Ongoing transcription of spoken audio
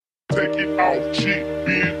I'm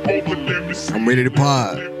ready to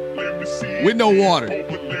pod. With no water.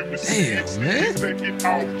 Damn, man.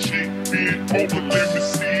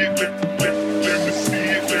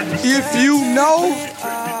 If you know,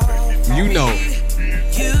 you know.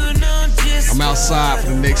 I'm outside for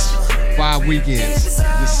the next 5 weekends.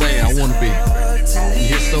 Just saying, I want to be. You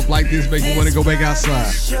hear stuff like this, make you want to go back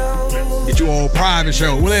outside. Get you on a private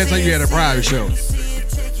show. When last time you had a private show?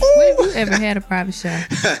 When have you ever had a private show?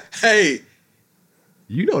 Hey,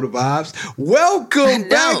 you know the vibes. Welcome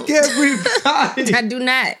back, everybody. I do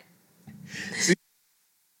not. See,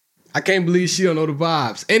 I can't believe she don't know the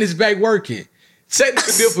vibes. And it's back working.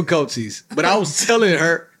 Technical difficulties. But I was telling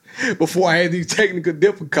her before I had these technical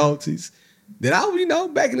difficulties that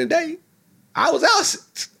back in the day, I was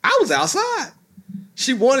outside.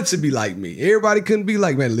 She wanted to be like me. Everybody couldn't be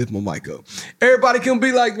like me. Lift my mic up. Everybody couldn't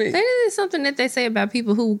be like me. That is something that they say about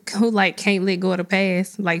people who like can't let go of the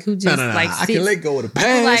past. Like who just like I can let go of the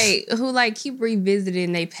past. Who keep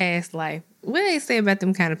revisiting their past life. What do they say about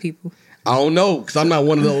them kind of people? I don't know, because I'm not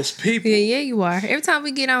one of those people. Yeah, you are. Every time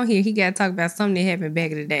we get on here, he got to talk about something that happened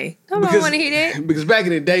back in the day. I want to hear that. Because back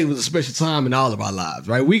in the day was a special time in all of our lives,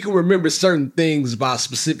 right? We can remember certain things about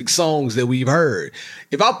specific songs that we've heard.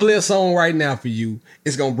 If I play a song right now for you,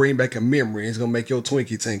 it's going to bring back a memory. It's going to make your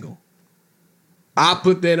Twinkie tingle. I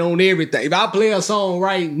put that on everything. If I play a song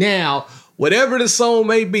right now, whatever the song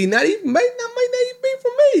may be, may not even be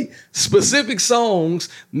for me. Specific songs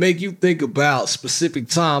make you think about specific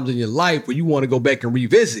times in your life where you want to go back and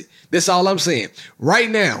revisit. That's all I'm saying. Right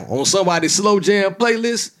now, on somebody's slow jam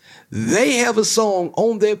playlist, they have a song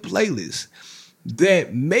on their playlist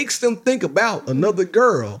that makes them think about another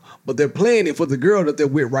girl, but they're playing it for the girl that they're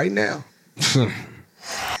with right now.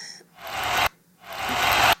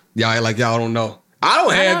 Y'all act like y'all don't know. I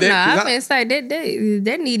don't have that. I'm gonna say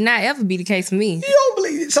that need not ever be the case for me. You don't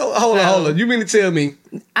believe it? So hold on. You mean to tell me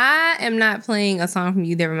I am not playing a song from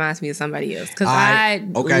you that reminds me of somebody else? Because I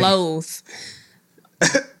loathe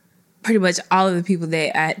pretty much all of the people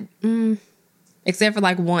that except for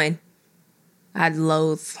like one. I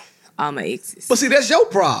loathe all my exes. But see, that's your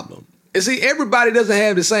problem. And see, everybody doesn't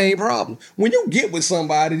have the same problem. When you get with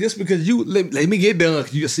somebody, just because you let me get done,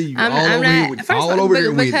 you see you all over here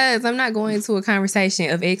with me. Because I'm not going into a conversation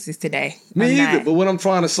of exes today. Me either. But what I'm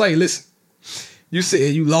trying to say, listen, you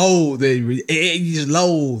said you loathe, you just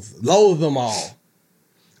loathe them all.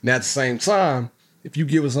 Now at the same time, if you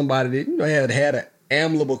get with somebody that had an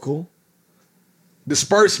amicable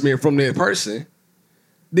disbursement from that person,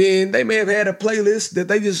 then they may have had a playlist that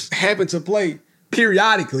they just happen to play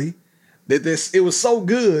periodically. It was so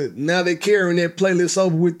good. Now they're carrying that playlist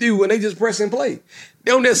over with you and they just press and play.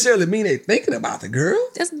 They don't necessarily mean they're thinking about the girl.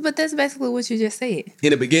 But that's basically what you just said.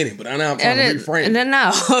 In the beginning, but now I'm trying to reframe it.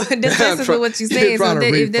 No, that's basically what you said. So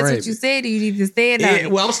if that's what you said, you need to stand on it.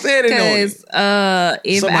 Well, I'm standing on it.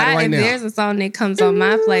 Because if there's a song that comes on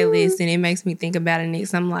my playlist and it makes me think about an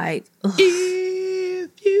ex, I'm like, ugh.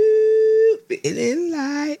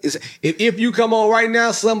 If you come on right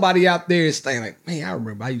now, somebody out there is saying like, man, I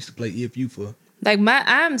remember I used to play If You for like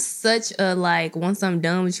I'm such a once I'm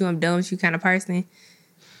done with you kind of person.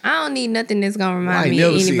 I don't need nothing that's gonna remind me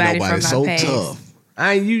of anybody from my so past. Tough.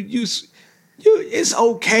 It's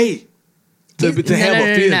okay to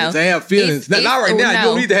have feelings. To have feelings. Not right now. You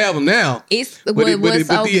don't need to have them now.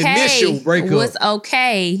 The initial breakup. What's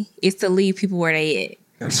okay is to leave people where they at.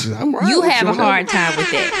 I'm right. You have a hard time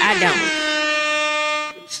with that. I don't.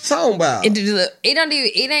 Talking about it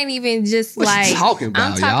ain't even just what like you talking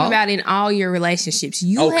about, I'm talking about in all your relationships.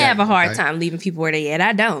 You have a hard time leaving people where they at.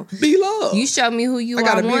 I don't. Be love. You show me who you are. I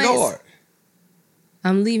got a big heart.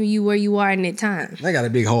 I'm leaving you where you are in that time. I got a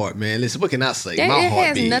big heart, man. Listen, what can I say? My heart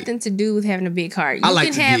has big. nothing to do with having a big heart. You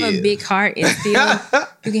can have a big heart and still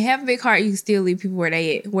you can have a big heart. You can still leave people where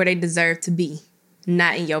they deserve to be.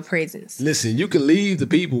 Not in your presence. Listen, you can leave the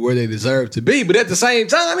people where they deserve to be, but at the same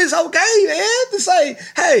time, it's okay, man, to say,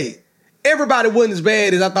 hey, everybody wasn't as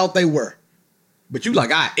bad as I thought they were. But you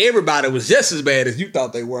like, everybody was just as bad as you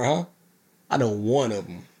thought they were, huh? I know one of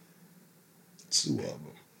them. Two of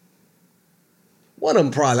them. One of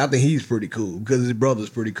them probably, I think he's pretty cool because his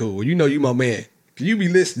brother's pretty cool. You know you my man. Can you be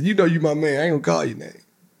listening? You know you my man. I ain't gonna call your name.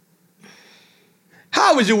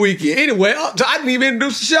 How was your weekend? Anyway, I didn't even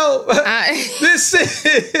introduce the show. This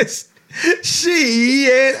is She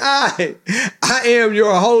and I. I am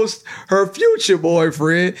your host, her future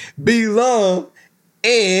boyfriend, B-Love,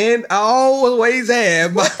 and I always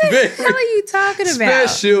have my very hell are you talking about?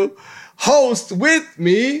 Special host with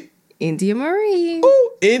me, India Marie.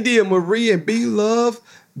 Ooh, India Marie and B-Love.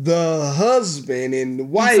 the husband and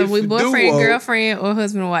wife. So we boyfriend, girlfriend, or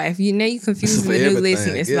husband and wife. You know, you confusing the new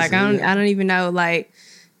listeners. Like I don't even know. Like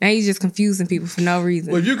now you just confusing people for no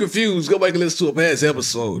reason. Well, if you're confused, go back and listen to a past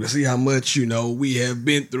episode to see how much we have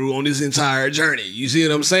been through on this entire journey. You see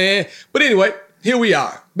what I'm saying? But anyway, here we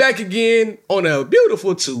are, back again on a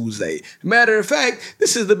beautiful Tuesday. Matter of fact,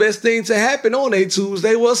 this is the best thing to happen on a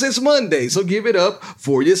Tuesday. Well, since Monday, so give it up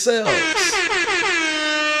for yourselves.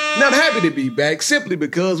 Now, I'm happy to be back simply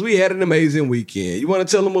because we had an amazing weekend. You want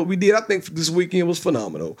to tell them what we did? I think this weekend was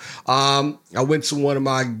phenomenal. I went to one of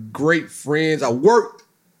my great friends. I worked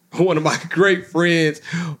one of my great friends'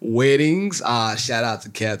 weddings. Shout out to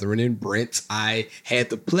Catherine and Brent. I had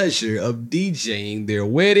the pleasure of DJing their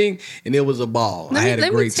wedding, and it was a ball. I had a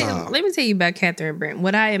great time. Let me tell you about Catherine and Brent.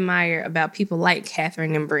 What I admire about people like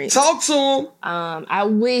Catherine and Brent. Talk to them. I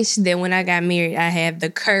wish that when I got married, I had the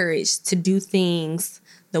courage to do things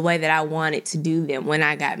the way that I wanted to do them when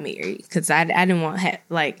I got married. Because I didn't want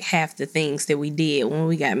half the things that we did when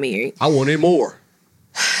we got married. I wanted more.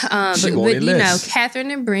 But you know,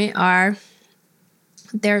 Catherine and Brent are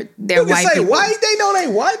they're white say people. White? They know they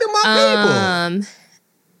white. They're my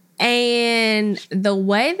people. And the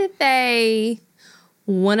way that they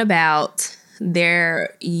went about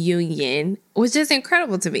their union was just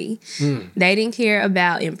incredible to me. They didn't care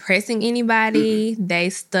about impressing anybody. They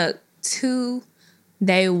stuck to who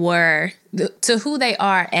they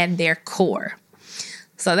are at their core.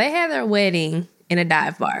 So they had their wedding in a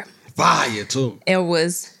dive bar. Fire too. There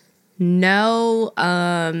was no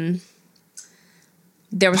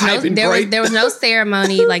there was no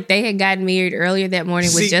ceremony. Like they had gotten married earlier that morning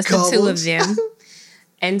with just the two of them.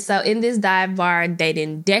 And so in this dive bar, they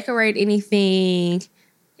didn't decorate anything.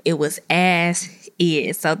 It was as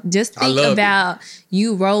is. So just think about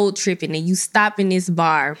you road tripping and you stop in this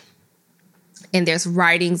bar and there's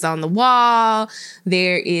writings on the wall.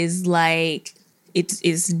 There is like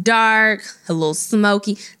it's dark, a little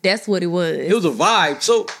smoky. That's what it was. It was a vibe.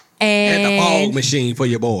 So, and the fog machine for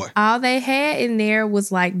your boy. All they had in there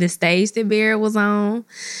was like the stage that Barrett was on.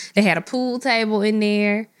 They had a pool table in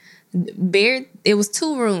there. Barrett, it was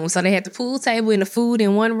 2 rooms. So they had the pool table and the food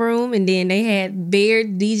in one room. And then they had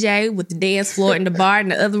Barrett DJ with the dance floor and the bar in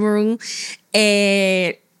the other room.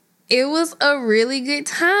 And it was a really good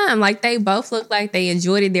time. Like, they both looked like they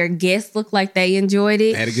enjoyed it. Their guests looked like they enjoyed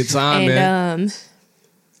it. Had a good time, man.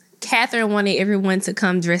 Catherine wanted everyone to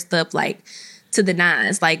come dressed up, like, to the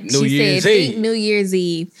nines. Like, she said, New Year's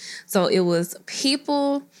Eve. So it was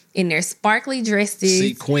people in their sparkly dresses,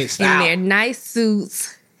 sequenced in out, their nice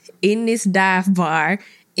suits, in this dive bar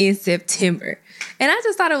in September. And I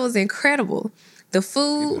just thought it was incredible. The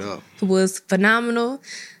food was phenomenal.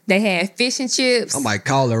 They had fish and chips. I might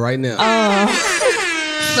call her right now.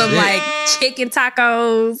 Some like chicken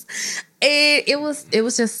tacos. And it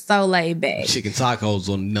was just so laid back. Chicken tacos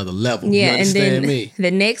on another level. Yeah, you understand and then me?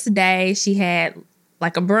 The next day she had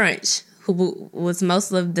like a brunch who was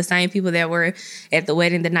most of the same people that were at the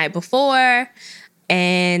wedding the night before.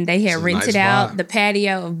 And they had rented out the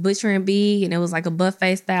patio of Butcher and Bee, and it was like a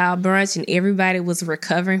buffet style brunch, and everybody was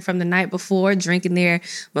recovering from the night before, drinking their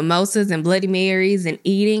mimosas and Bloody Marys and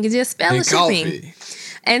eating and just fellowshipping.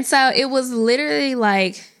 And so it was literally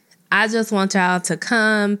like, I just want y'all to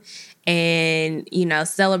come and, you know,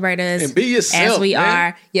 celebrate us and be yourself, as we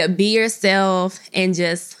man. are. Yeah, be yourself and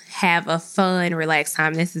just have a fun, relaxed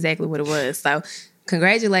time. That's exactly what it was. So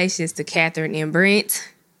congratulations to Catherine and Brent.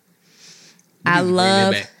 I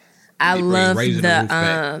love the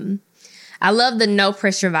no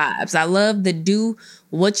pressure vibes. I love the do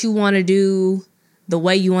what you want to do the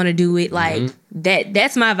way you want to do it. Like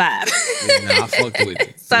that's my vibe. I fucked with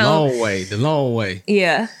it. So, the long way.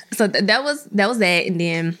 Yeah. So that was that, and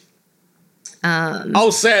then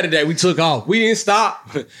Saturday we took off. We didn't stop.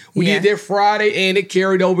 We did that Friday, and it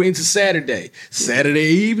carried over into Saturday. Saturday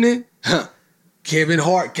evening, Kevin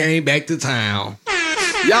Hart came back to town.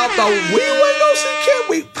 Y'all thought we wasn't gonna see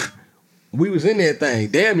Kevin. We was in that thing,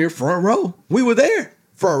 damn near front row. We were there.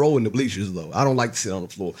 Front row in the bleachers, though. I don't like to sit on the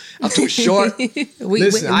floor. I'm too short. we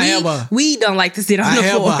don't like to sit on the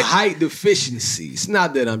floor. I have a height deficiency. It's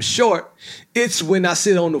not that I'm short. It's when I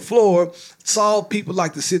sit on the floor, tall people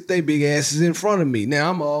like to sit their big asses in front of me.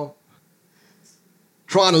 Now I'm all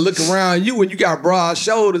trying to look around you when you got broad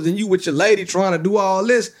shoulders and you with your lady trying to do all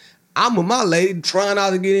this. I'm with my lady trying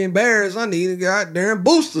not to get embarrassed. I need a goddamn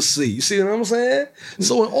booster seat. You see what I'm saying?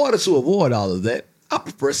 So in order to avoid all of that, I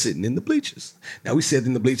prefer sitting in the bleachers. Now, we sat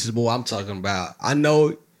in the bleachers, boy, I'm talking about. I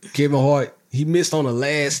know Kevin Hart, he missed on the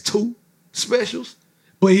last 2 specials,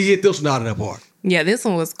 but he hit this one out of the park. Yeah, this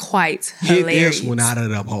one was quite hilarious. Hit this one out of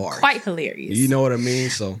the park. Quite hilarious. You know what I mean?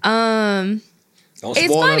 So,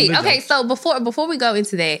 It's funny. Okay, so before we go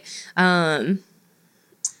into that,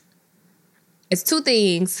 it's two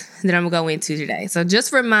things that I'm gonna go into today. So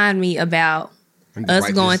just remind me about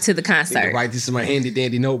us going to the concert. Write this in my handy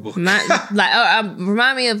dandy notebook.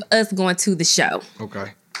 Remind me of us going to the show.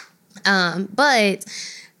 Okay.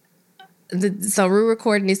 So we're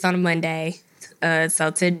recording this on a Monday.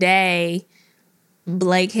 So today,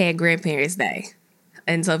 Blake had Grandparents' Day.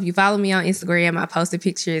 And so if you follow me on Instagram, I posted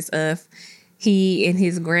pictures of he and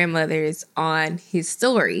his grandmothers on his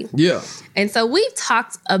story. Yeah. And so we've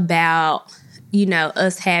talked about,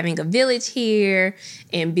 us having a village here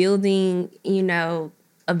and building,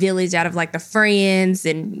 a village out of like the friends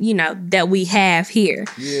and, that we have here.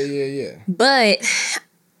 Yeah. But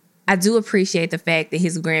I do appreciate the fact that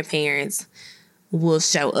his grandparents will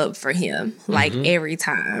show up for him like every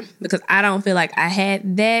time, because I don't feel like I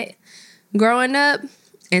had that growing up.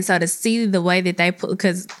 And so to see the way that they put,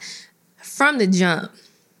 because from the jump,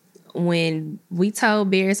 when we told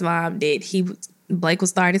Bear's mom that Blake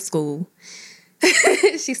was starting school,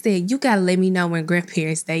 she said, "You gotta let me know when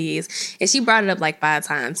Grandparents' Day is." And she brought it up like 5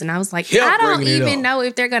 times. And I was like, I don't even know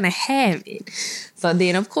if they're gonna have it. So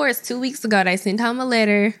then, of course, 2 weeks ago, they sent home a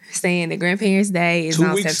letter saying that Grandparents' Day is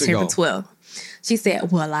on September 12th. She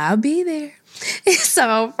said, "Well, I'll be there." So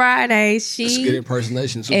on Friday, she That's a good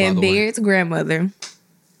impersonation too, and Beard's grandmother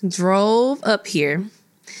drove up here,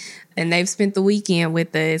 and they've spent the weekend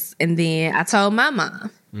with us. And then I told my mom,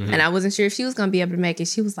 and I wasn't sure if she was gonna be able to make it.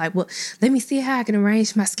 She was like, "Well, let me see how I can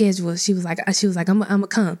arrange my schedule." She was like, "I'm gonna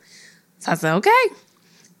come." So I said, "Okay."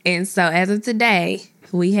 And so as of today,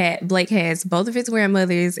 Blake has both of his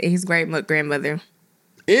grandmothers and his great grandmother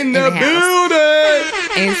in the building.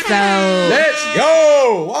 And so let's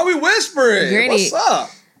go. Why are we whispering? Granted, what's up?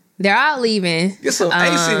 They're all leaving. Get some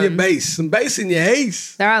ace in your bass. Some bass in your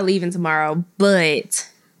ace. They're all leaving tomorrow, but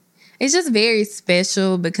it's just very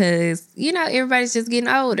special because, everybody's just getting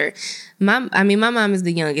older. My mom is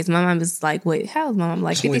the youngest. My mom is like, wait, how old is my mom?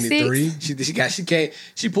 Like 53?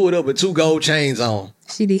 She pulled up with 2 gold chains on.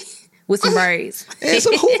 She did. With some braids. And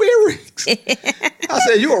some hoop earrings. I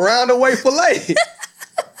said, you around the way for late.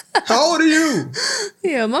 How old are you?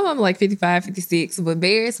 Yeah, my mom like 55, 56. But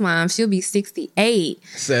Bear's mom, she'll be 68.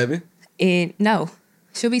 7? And no,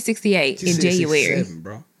 she'll be 68 in January. 67,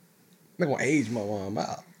 bro. I'm not going to age my mom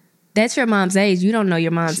out. That's your mom's age. You don't know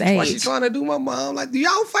your mom's age. Why she trying to do my mom? Like, do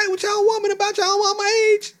y'all fight with y'all woman about y'all mama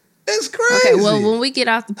age? That's crazy. Okay, well, when we get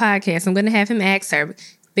off the podcast, I'm going to have him ask her.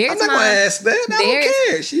 I'm not going to ask that. I don't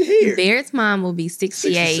care. She here. Bear's mom will be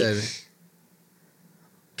 68. 67.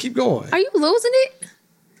 Keep going. Are you losing it?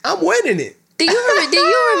 I'm winning it. Do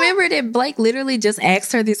you remember that Blake literally just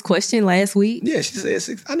asked her this question last week? Yeah, she said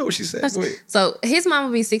 6. I know what she said. So his mom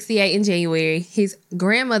will be 68 in January. His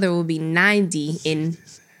grandmother will be 90 in...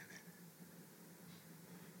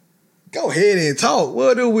 Go ahead and talk.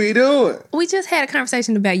 What are we doing? We just had a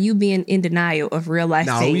conversation about you being in denial of real life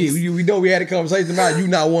things. We know we had a conversation about you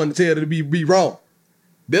not wanting to tell her to be wrong.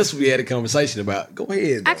 That's what we had a conversation about. Go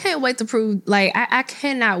ahead, though. I can't wait to prove, I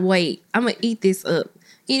cannot wait. I'm going to eat this up.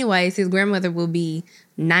 Anyways, his grandmother will be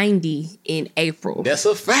 90 in April. That's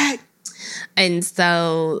a fact. And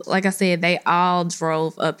so, like I said, they all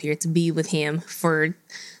drove up here to be with him for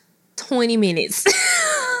 20 minutes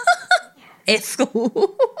at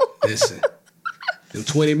school. Listen, them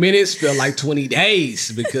 20 minutes felt like 20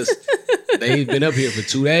 days because they've been up here for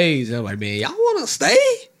 2 days. And I'm like, man, y'all want to stay?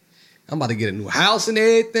 I'm about to get a new house and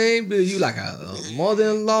everything. Build you like a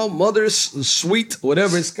mother-in-law, mother's suite,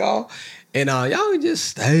 whatever it's called. And y'all can just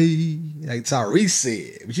stay, like Tyrese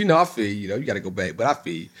said. But I feel you got to go back. But I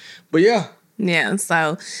feel you. But yeah. Yeah,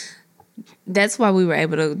 so that's why we were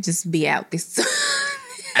able to just be out this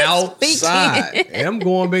outside. And I'm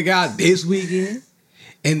going back out this weekend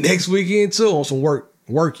and next weekend too on some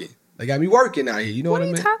working. They got me working out here. You know what I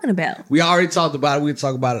mean? What are you talking about? We already talked about it. We can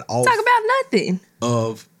talk about it all. Talk about nothing.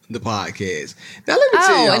 Of the podcast. Now let me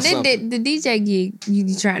tell y'all something. And then the DJ gig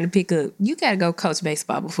you trying to pick up, you got to go coach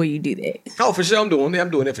baseball before you do that. Oh, for sure. I'm doing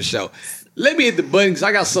it for sure. Let me hit the button because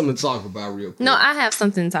I got something to talk about real quick. No, I have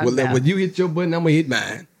something to talk about. When you hit your button, I'm going to hit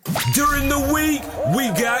mine. During the week, we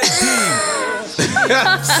got deep.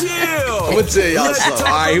 Chill. I'm going to tell y'all something.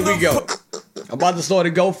 All right, here we go. I'm about to start a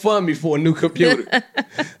GoFundMe for a new computer.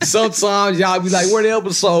 Sometimes y'all be like, where the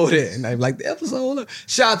episode at? And I'm like, the episode up?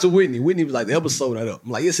 Shout out to Whitney. Whitney was like, the episode not up.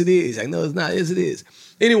 I'm like, yes, it is. He's like, no, it's not. Yes, it is.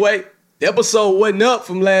 Anyway, the episode wasn't up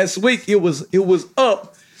from last week. It was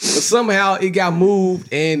up, but somehow it got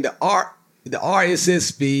moved, and the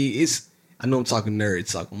RSS feed is, I know I'm talking nerd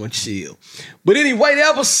talk, I'm gonna chill. But anyway, the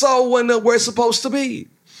episode wasn't up where it's supposed to be.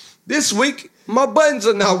 This week, my buttons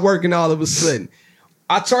are not working all of a sudden.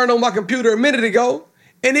 I turned on my computer a minute ago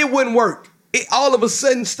and it wouldn't work. It all of a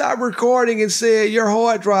sudden stopped recording and said your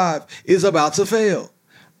hard drive is about to fail.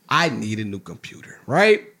 I need a new computer,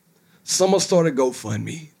 right? Someone started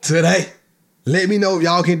GoFundMe today. Let me know if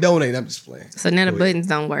y'all can donate. I'm just playing. So now the buttons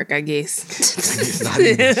don't work, I guess.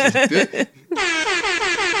 They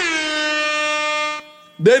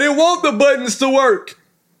didn't want the buttons to work.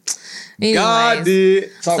 Anyways, God did.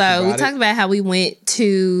 We talked about how we went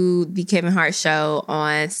to the Kevin Hart show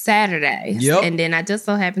on Saturday. Yep. And then I just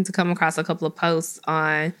so happened to come across a couple of posts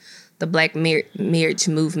on the Black Marriage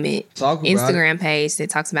Movement Instagram page that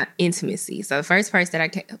talks about intimacy. So the first post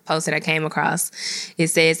that I came across, it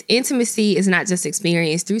says, intimacy is not just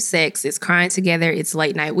experienced through sex. It's crying together. It's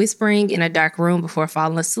late night whispering in a dark room before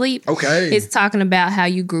falling asleep. Okay. It's talking about how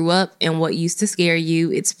you grew up and what used to scare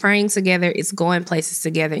you. It's praying together. It's going places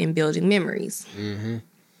together and building memories. Mm-hmm.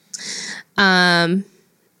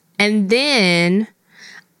 And then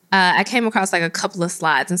I came across like a couple of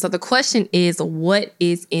slides. And so the question is, what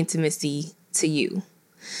is intimacy to you?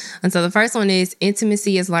 And so the first one is,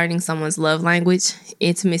 intimacy is learning someone's love language.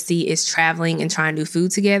 Intimacy is traveling and trying new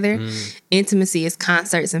food together. Intimacy is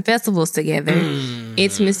concerts and festivals together.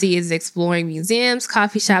 Intimacy is exploring museums,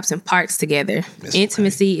 coffee shops, and parks together.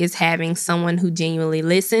 Intimacy is having someone who genuinely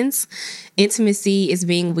listens. Intimacy is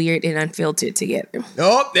being weird and unfiltered together.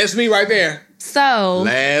 Oh, that's me right there. So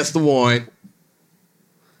last one.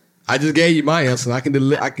 I just gave you my answer. I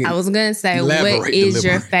was going to say, what is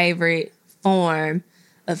your favorite form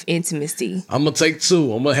of intimacy? I'm going to take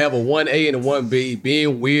two. I'm going to have a 1A and a 1B.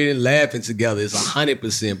 Being weird and laughing together is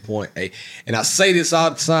 100% point A. And I say this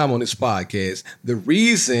all the time on this podcast. The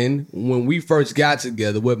reason when we first got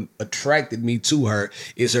together, what attracted me to her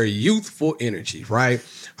is her youthful energy, right?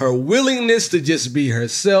 Her willingness to just be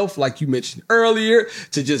herself, like you mentioned earlier,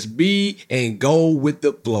 to just be and go with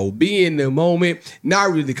the flow. Be in the moment, not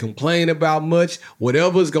really complain about much.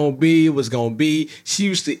 Whatever's going to be, was going to be. She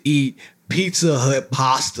used to eat Pizza Hut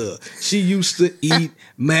pasta. She used to eat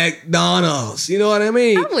McDonald's. You know what I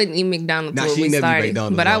mean? I wouldn't eat McDonald's when we started,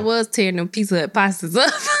 but I was tearing them Pizza Hut pastas up.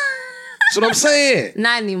 That's what I'm saying.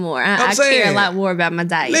 Not anymore. I care a lot more about my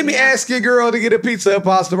diet. Let me ask your girl to get a Pizza Hut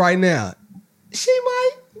pasta right now. She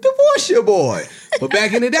might divorce your boy. But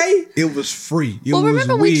back in the day, it was free.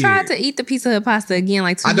 Remember we tried to eat the Pizza Hut pasta again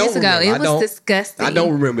like 2 years ago. It was disgusting. I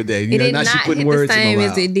don't remember that. It did not hit the same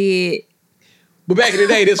as it did. But back in the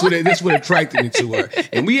day, this what attracted me to her.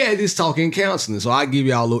 And we had this talk in counseling. So I'll give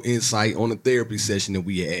y'all a little insight on the therapy session that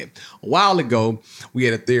we had. A while ago, we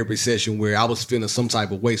had a therapy session where I was feeling some type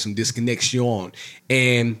of way, some disconnection.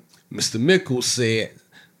 And Mr. Mickles said,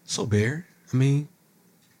 so Bear,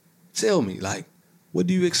 tell me, what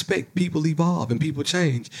do you expect? People evolve and people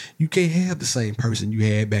change. You can't have the same person you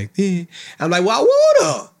had back then. I'm like, well,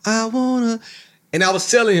 I wanna. And I was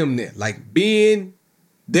telling him that, being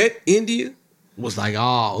that India was it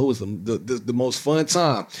was the most fun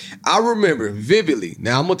time. I remember vividly.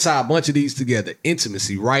 Now, I'm going to tie a bunch of these together.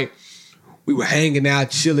 Intimacy, right? We were hanging out,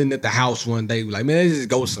 chilling at the house one day. We're like, man, let's just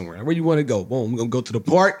go somewhere. Where you want to go? Boom, we're going to go to the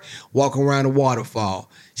park, walk around the waterfall.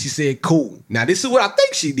 She said, cool. Now, this is what I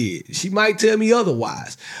think she did. She might tell me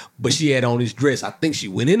otherwise. But she had on this dress. I think she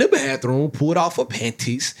went in the bathroom, pulled off her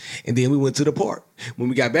panties, and then we went to the park. When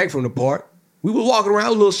we got back from the park, we were walking around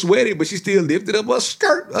a little sweaty, but she still lifted up her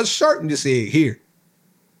shirt, and just said, here.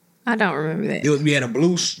 I don't remember that. We had a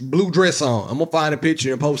blue dress on. I'm going to find a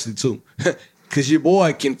picture and post it too. Because your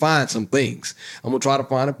boy can find some things. I'm going to try to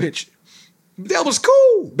find a picture. That was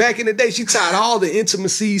cool. Back in the day, she tied all the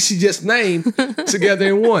intimacies she just named together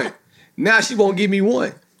in one. Now she won't give me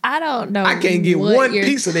one. I don't know. I can't get one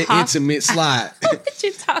piece of that intimate slide. What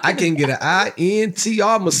you talking I can't get an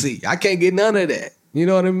INTRMC. I can't get none of that. You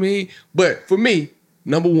know what I mean? But for me,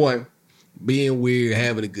 number one, being weird,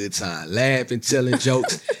 having a good time, laughing, telling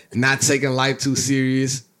jokes, not taking life too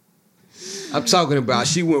serious. I'm talking about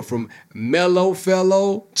she went from mellow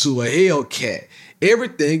fellow to a Hellcat.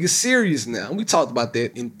 Everything is serious now. We talked about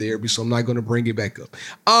that in therapy, so I'm not going to bring it back up.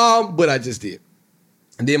 But I just did.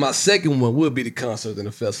 And then my second one would be the concert and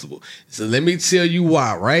the festival. So let me tell you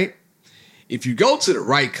why, right? If you go to the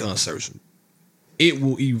right concert, it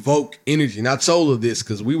will evoke energy. And I told her this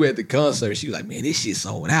because we were at the concert. She was like, man, this shit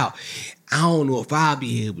sold out. I don't know if I'll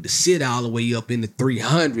be able to sit all the way up in the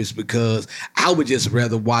 300s because I would just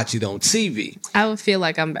rather watch it on TV. I would feel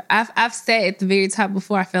like I've sat at the very top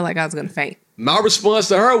before. I felt like I was going to faint. My response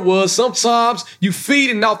to her was, sometimes you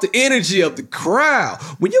feeding off the energy of the crowd.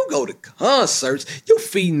 When you go to concerts, you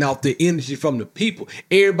feeding off the energy from the people.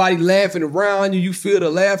 Everybody laughing around you. You feel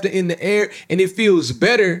the laughter in the air. And it feels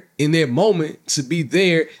better in that moment to be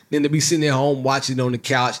there than to be sitting at home watching on the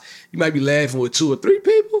couch. You might be laughing with 2 or 3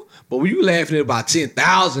 people, but when you laughing at about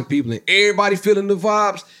 10,000 people and everybody feeling the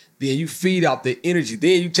vibes, then you feed off the energy.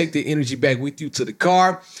 Then you take the energy back with you to the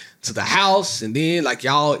car, to the house, and then like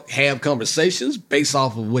y'all have conversations based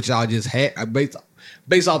off of what y'all just had,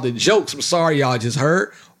 based off the jokes, I'm sorry, y'all just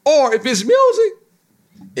heard. Or if it's music,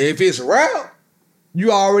 if it's rap,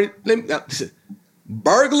 you already,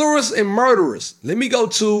 burglars and murderers. Let me go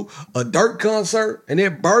to a Dirt concert, and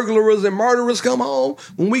then burglars and murderers come home.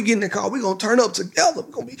 When we get in the car, we're going to turn up together.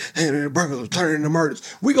 We're going to be, hey, the burglars turning into murders.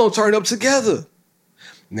 We're going to turn up together.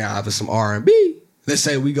 Now, if it's some R&B, let's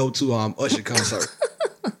say we go to Usher concert.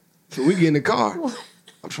 So we get in the car.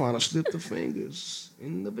 I'm trying to slip the fingers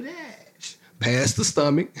in the badge, past the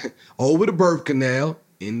stomach, over the birth canal,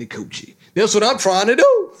 in the coochie. That's what I'm trying to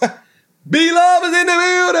do. B-Love is in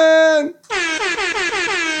the building.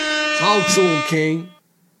 Talk to him, King.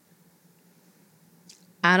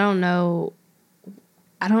 I don't know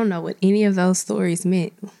what any of those stories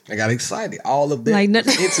meant. I got excited. All of that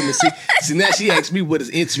intimacy. See, now she asked me what does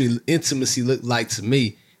intimacy look like to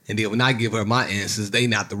me. And then when I give her my answers, they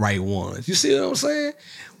not the right ones. You see what I'm saying?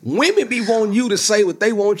 Women be wanting you to say what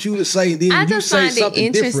they want you to say. And then you say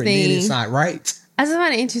something different, then it's not right. I just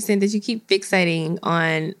find it interesting that you keep fixating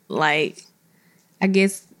on, like, I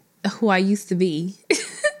guess, who I used to be.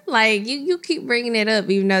 Like, you keep bringing it up,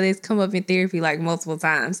 even though it's come up in therapy, like, multiple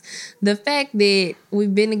times. The fact that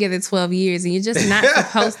we've been together 12 years and you're just not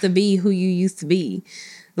supposed to be who you used to be.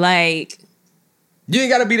 Like, you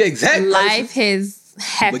ain't got to be the exact life person. has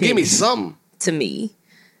happened. But give me something. To me.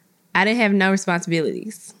 I didn't have no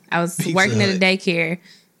responsibilities. I was working at a daycare,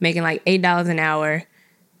 making like $8 an hour,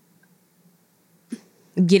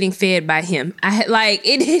 getting fed by him. I had, like,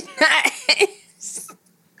 it did not...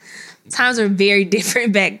 Times were very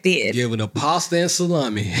different back then. Giving a pasta and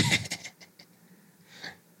salami.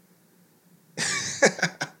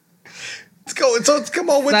 Come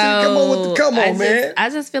on, man. I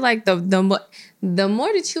just feel like the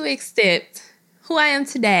more that you accept who I am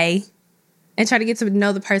today and try to get to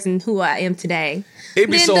know the person who I am today,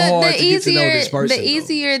 it'd be so hard to get to know this person. The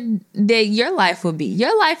easier that your life will be.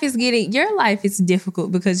 Your life is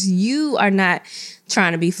difficult because you are not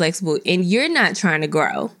trying to be flexible and you're not trying to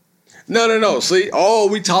grow. No. See,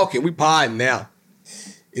 we talking, we podding now.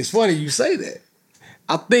 It's funny you say that.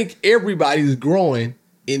 I think everybody's growing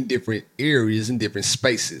in different areas, in different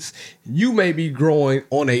spaces. You may be growing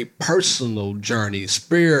on a personal journey,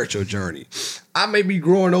 spiritual journey. I may be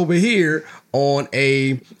growing over here on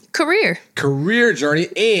a career journey,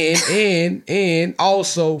 and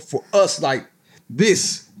also for us, like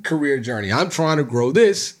this career journey. I'm trying to grow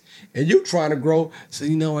this. And you trying to grow, so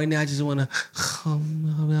right now I just want to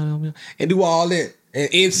and do all that and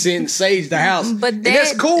incense, sage the house. But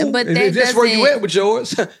that's cool. But that's where you at with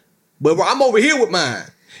yours. But I'm over here with mine,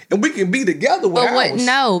 and we can be together with ours.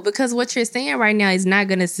 No, because what you're saying right now is not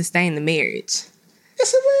going to sustain the marriage.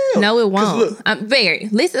 Yes, it will. No, it won't. Barry,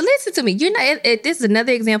 listen to me. You're not. This is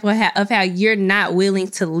another example of how you're not willing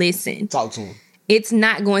to listen. Talk to him. It's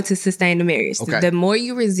not going to sustain the marriage. Okay. The more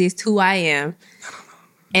you resist who I am.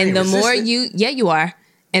 And the more you are.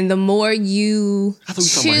 And the more you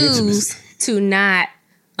choose to not,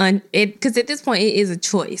 because at this point it is a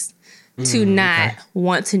choice to not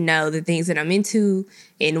want to know the things that I'm into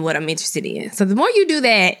and what I'm interested in. So the more you do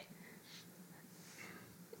that,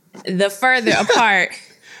 the further apart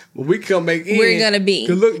we come back in, we're going to be.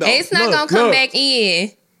 Look, though, it's not going to come back in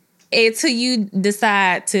until you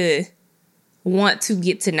decide to want to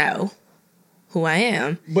get to know who I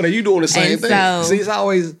am. But are you doing the same thing? So, see, it's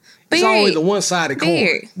always the one side of the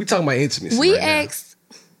coin. We talking about intimacy. We asked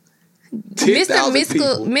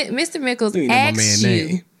Mr. Mickles asked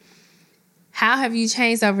you, how have you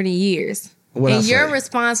changed over the years? And your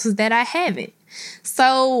response was that I haven't.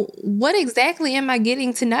 So what exactly am I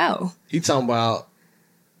getting to know? He talking about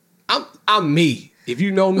I'm me. If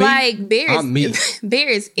you know me, like I'm me.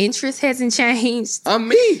 Bear's interest hasn't changed. I'm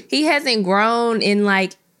me. He hasn't grown in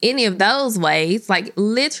like any of those ways. Like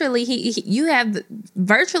literally you have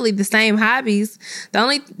virtually the same hobbies. The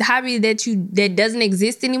only hobby that doesn't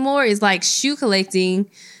exist anymore is like shoe collecting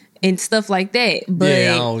and stuff like that. But I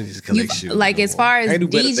don't just collect shoes. Like as far as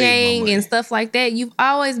DJing and stuff like that, you've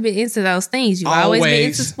always been into those things. You've always been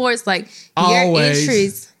into sports. Like your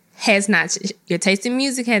interest has not changed. Your taste in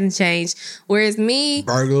music hasn't changed. Whereas me,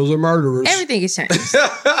 burglars or murderers, everything has changed.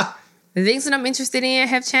 The things that I'm interested in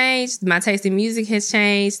have changed. My taste in music has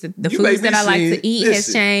changed. The foods that I like to eat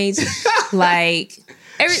has changed. Like,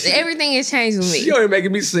 everything has changed with me. You're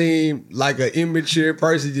making me seem like an immature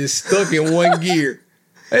person just stuck in one gear.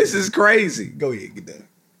 This is crazy. Go ahead, get done.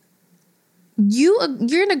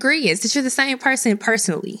 You're in agreement that you're the same person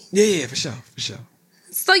personally. Yeah, for sure.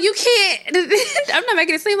 So you can't. I'm not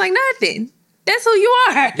making it seem like nothing. That's who you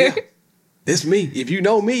are. Yeah. That's me. If you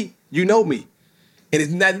know me, you know me. And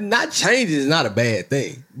it's not changing is not a bad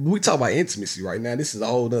thing. We talk about intimacy right now. This is a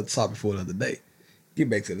whole other topic for another day. Get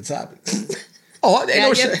back to the topic. Oh, ain't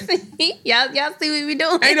no shame. Y'all see what we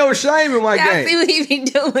doing? Ain't no shame in my game. Y'all see what he be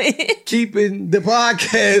doing? Keeping the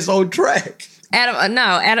podcast on track. So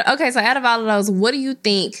out of all of those, what do you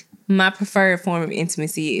think my preferred form of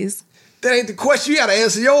intimacy is? That ain't the question. You got to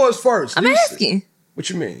answer yours first. I'm asking. What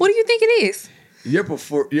you mean? What do you think it is? Your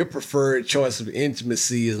preferred choice of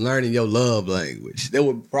intimacy is learning your love language. That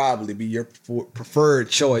would probably be your preferred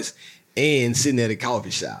choice, and sitting at a coffee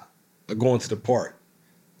shop or going to the park.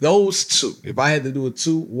 Those two. If I had to do a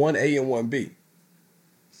two, 1A and 1B.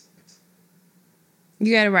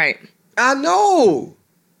 You got it right. I know.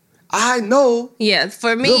 Yeah,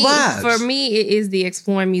 for me, it is the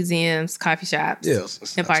exploring museums, coffee shops,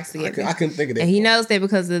 and parks together. I couldn't think of that. And he knows that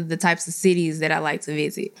because of the types of cities that I like to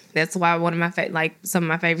visit. That's why one of my some of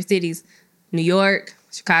my favorite cities, New York,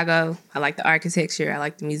 Chicago. I like the architecture. I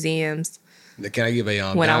like the museums. Can I give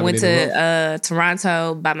a when I went to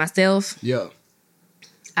Toronto by myself? Yeah,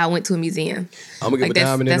 I went to a museum. I'm gonna give a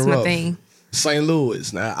diamond in the rough. That's my thing. St.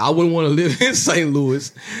 Louis. Now, I wouldn't want to live in St.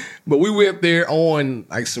 Louis, but we went there on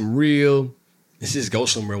like some real, let's just go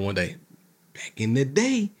somewhere one day. Back in the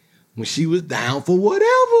day when she was down for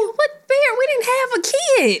whatever. What, Bear? We didn't have a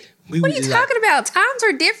kid. What are you talking about? Times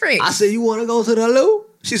are different. I said, you want to go to the Lou?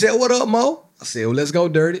 She said, what up, Mo? I said, well, let's go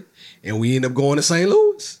dirty. And we ended up going to St.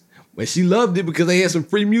 Louis. But she loved it because they had some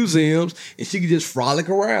free museums and she could just frolic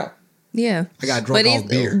around. Yeah. I got drunk off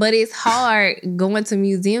beer. But it's hard going to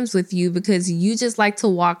museums with you because you just like to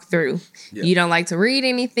walk through. Yeah. You don't like to read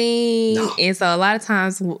anything. No. And so a lot of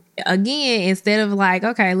times, again, instead of like,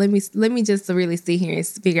 okay, let me just really sit here and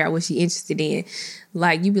figure out what she's interested in.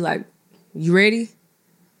 Like, you be like, you ready?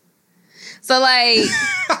 So like...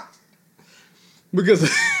 because...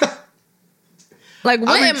 like,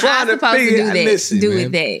 what am I supposed to do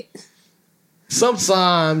with that?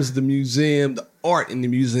 Sometimes the museum... art in the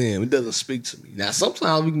museum, it doesn't speak to me. Now,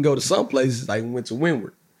 sometimes we can go to some places, like we went to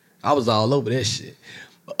Windward. I was all over that shit.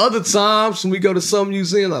 But other times when we go to some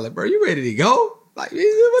museum, I'm like, bro, you ready to go? Like,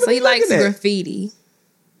 what so he likes graffiti.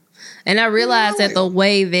 And I realized that the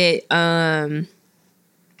way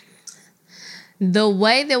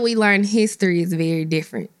that we learn history is very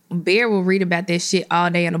different. Bear will read about that shit all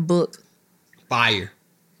day in a book. Fire.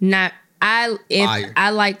 I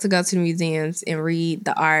like to go to the museums and read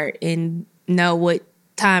the art and know what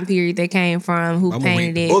time period they came from, who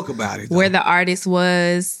painted it, book about it, where the artist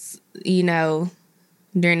was, during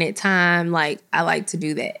that time. Like, I like to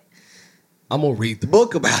do that. I'm gonna read the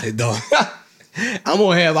book about it though. I'm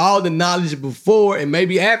gonna have all the knowledge before and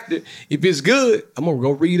maybe after. If it's good, I'm gonna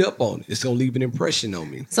go read up on it. It's gonna leave an impression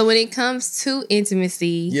on me. So when it comes to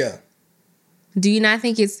intimacy, yeah, do you not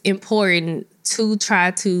think it's important to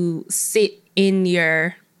try to sit in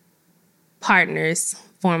your partner's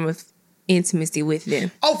form of intimacy with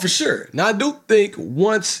them? Oh, for sure. Now, I do think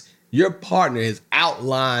once your partner has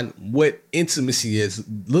outlined what intimacy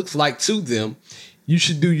looks like to them, you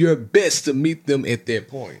should do your best to meet them at that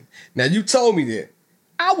point. Now, you told me that.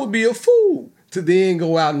 I would be a fool to then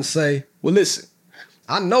go out and say, well, listen,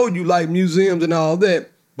 I know you like museums and all that,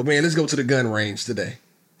 but man, let's go to the gun range today.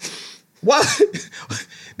 Why?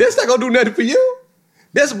 That's not going to do nothing for you.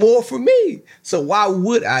 That's more for me. So why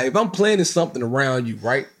would I? If I'm planning something around you,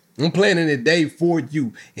 right? I'm planning a day for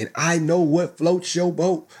you, and I know what floats your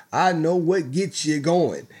boat. I know what gets you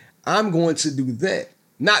going. I'm going to do that.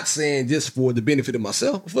 Not saying just for the benefit of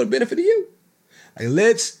myself, but for the benefit of you. Like,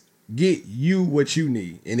 let's get you what you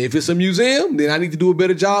need. And if it's a museum, then I need to do a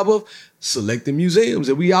better job of selecting museums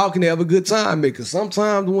that we all can have a good time. Because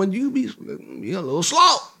sometimes when you be a little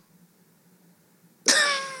slow.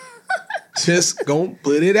 Just gonna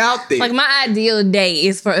put it out there. Like, my ideal day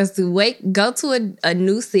is for us to go to a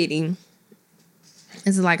new city.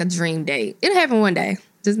 It's like a dream date. It'll happen one day,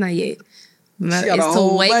 just not yet. She got a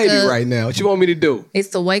whole baby right now. What you want me to do? It's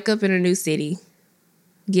to wake up in a new city,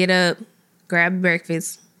 get up, grab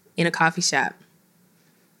breakfast in a coffee shop.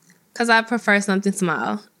 Because I prefer something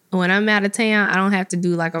small. When I'm out of town, I don't have to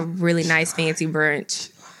do like a really nice fancy brunch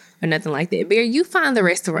or nothing like that. Bear, you find the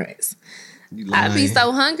restaurants. I'd be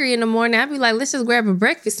so hungry in the morning. I'd be like, let's just grab a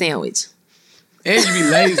breakfast sandwich. And you be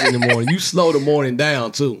lazy in the morning. You slow the morning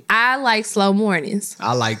down, too. I like slow mornings.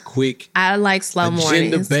 I like quick. I like slow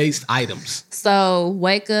mornings. Agenda-based items. So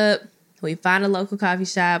wake up, we find a local coffee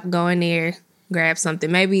shop, go in there, grab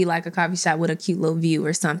something. Maybe like a coffee shop with a cute little view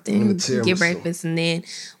or something. Get breakfast, and then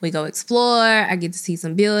we go explore. I get to see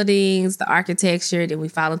some buildings, the architecture. Then we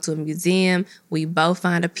follow to a museum. We both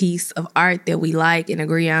find a piece of art that we like and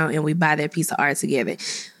agree on, and we buy that piece of art together.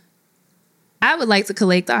 I would like to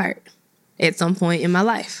collect art at some point in my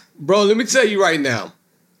life. Bro, let me tell you right now.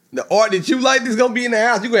 The art that you like is going to be in the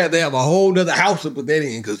house. You're going to have a whole nother house to put that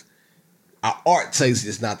in because our art taste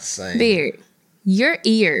is not the same. Beard, your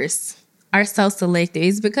ears are so selective.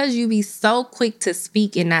 It's because you be so quick to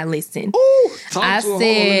speak and not listen. Ooh, I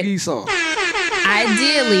said,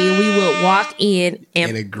 ideally, we would walk in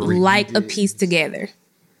and like a piece together.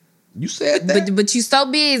 You said that. But you so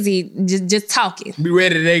busy just talking. Be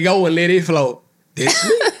ready to go and let it flow. That's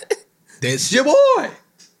me. That's your boy.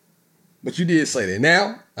 But you did say that.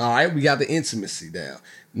 Now, all right, we got the intimacy down.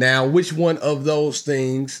 Now, which one of those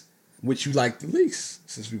things would you like the least?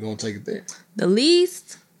 Since we're going to take it there. The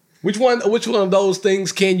least? Which one of those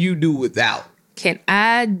things can you do without? Can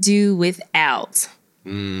I do without?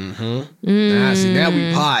 Now, see, now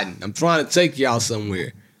we podding. I'm trying to take y'all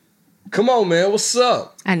somewhere. Come on, man. What's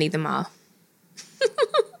up? I need them all.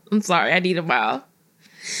 I'm sorry. I need them all.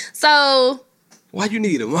 So... Why you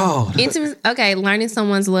need them all? Okay, learning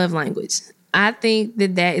someone's love language. I think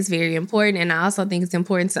that is very important, and I also think it's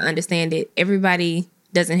important to understand that everybody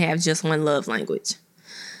doesn't have just one love language.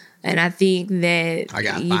 And I think that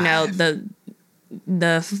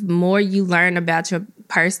the more you learn about your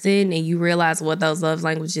person and you realize what those love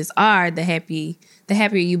languages are, the happier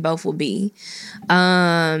you both will be.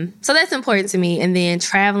 So that's important to me. And then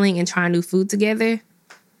traveling and trying new food together.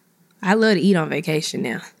 I love to eat on vacation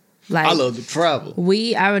now. Like, I love to travel.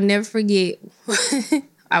 I would never forget.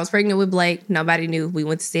 I was pregnant with Blake. Nobody knew. We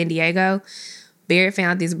went to San Diego. Barrett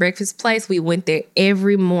found this breakfast place. We went there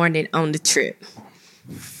every morning on the trip.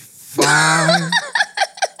 Fire.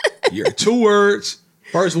 Your 2 words.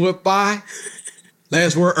 First word fire.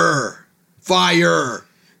 Last word fire.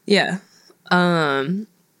 Yeah. So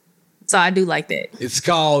I do like that. It's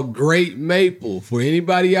called Great Maple. For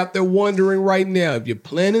anybody out there wondering right now, if you're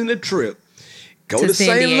planning a trip, go to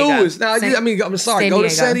St. Louis. Now, I'm sorry. Go to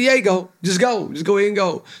San Diego. Just go ahead and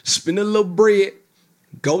go. Spend a little bread.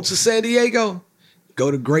 Go to San Diego.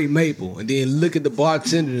 Go to Great Maple. And then look at the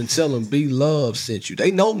bartender and tell them B Love sent you.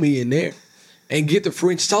 They know me in there. And get the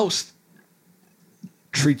French toast.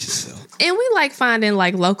 Treat yourself. And we like finding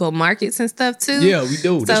like local markets and stuff too. Yeah, we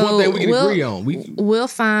do. That's one thing we can agree on. We'll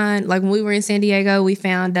find, like when we were in San Diego, we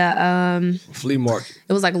found a flea market.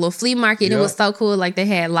 It was like a little flea market. Yeah. It was so cool. Like they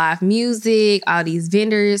had live music, all these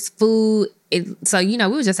vendors, food. So, we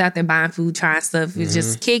were just out there buying food, trying stuff. We was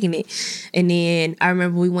just kicking it. And then I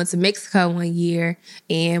remember we went to Mexico one year,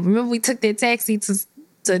 and remember we took that taxi to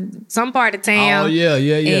some part of town. Oh, yeah.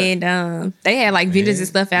 And they had like vendors and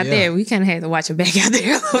stuff out there. We kind of had to watch it back out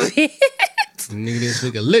there a little bit. Nigga didn't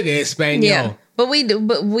speak a lick of Espanol. Yeah, but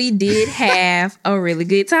we did have a really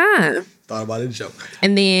good time. Thought about it, joke.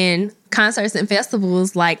 And then concerts and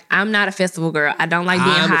festivals, like I'm not a festival girl. I don't like being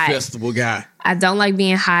hot. I'm a festival guy. I don't like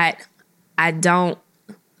being hot. I don't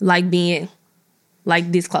like being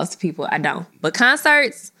like this close to people. I don't. But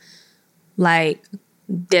concerts, like,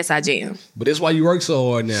 that's our jam. But that's why you work so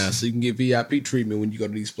hard now, so you can get VIP treatment when you go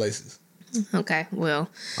to these places. Okay, well.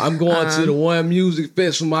 I'm going to the One Music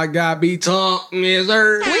Fest with my guy B Tom. Yes,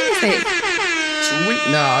 sir. When is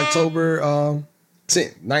that? October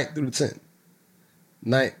 10th, 9th through the 10th.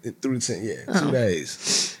 9th through the 10th, yeah. 2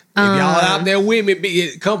 days. If y'all out there with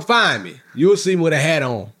me, come find me. You'll see me with a hat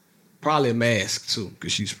on. Probably a mask, too,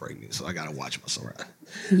 because she's pregnant, so I got to watch myself around.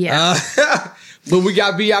 Yeah. But we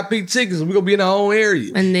got VIP tickets, and we're going to be in our own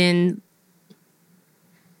area. And then,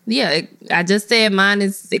 I just said mine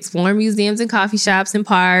is exploring museums and coffee shops and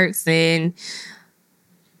parks, and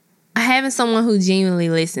having someone who genuinely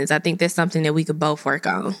listens. I think that's something that we could both work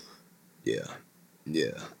on. Yeah.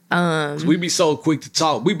 'Cause we be so quick to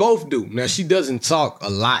talk. We both do. Now, she doesn't talk a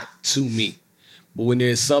lot to me, but when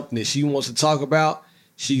there's something that she wants to talk about,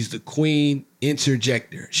 she's the queen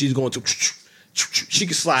interjector. She's going to, she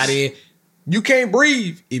can slide in. You can't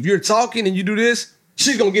breathe. If you're talking and you do this,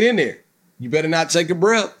 she's going to get in there. You better not take a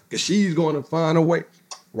breath because she's going to find a way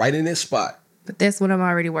right in this spot. But that's when I'm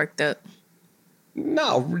already worked up.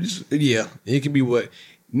 No, yeah. It can be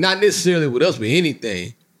not necessarily with us, but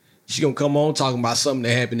anything. She's going to come on talking about something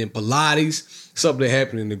that happened in Pilates, something that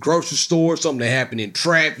happened in the grocery store, something that happened in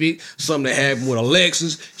traffic, something that happened with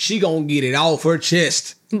Alexis. She going to get it off her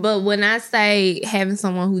chest But when I say having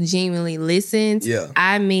someone who genuinely listens,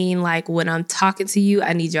 I mean like when I'm talking to you,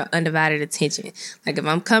 I need your undivided attention. Like if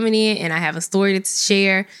I'm coming in and I have a story to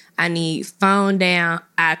share, I need phone down,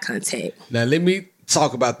 eye contact. Now let me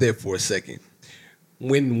talk about that for a second.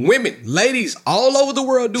 When women, ladies all over the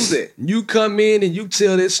world do that, you come in and you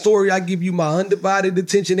tell that story, I give you my undivided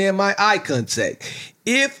attention and my eye contact.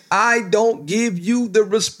 If I don't give you the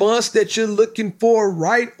response that you're looking for,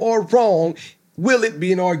 right or wrong, will it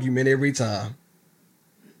be an argument every time?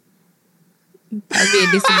 It'll be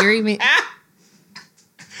a disagreement.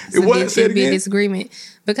 It'll be a disagreement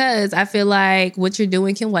because I feel like what you're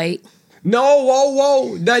doing can wait. No,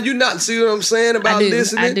 whoa. Now you not see what I'm saying about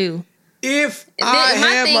listening? I do. If I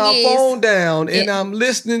have my phone down and I'm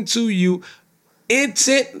listening to you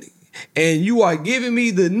intently and you are giving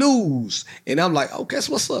me the news and I'm like, oh, guess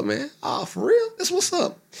what's up, man? Oh, for real? That's what's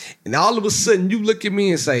up. And all of a sudden you look at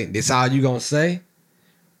me and say, this all you gonna say?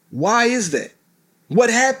 Why is that?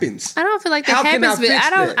 What happens? I don't feel like that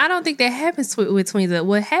happens. I don't think that happens with twins.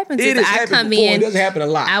 What happens is I come in. It doesn't happen a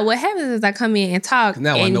lot. What happens is I come in and talk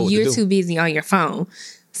and you're too busy on your phone.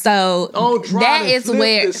 So that is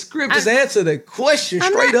where the script is answer the question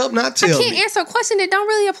straight up, not tell me. I can't answer a question that don't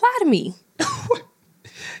really apply to me.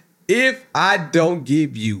 If I don't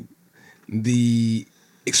give you the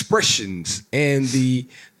expressions and the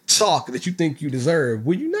talk that you think you deserve,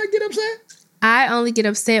 will you not get upset? I only get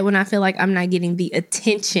upset when I feel like I'm not getting the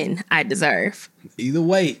attention I deserve. Either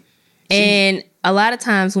way. And a lot of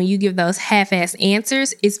times when you give those half-ass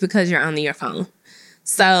answers, it's because you're on your phone.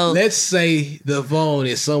 So let's say the phone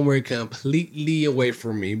is somewhere completely away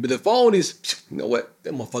from me, but the phone is, you know what?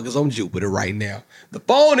 That motherfucker's on Jupiter right now. The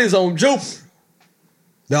phone is on Jupiter.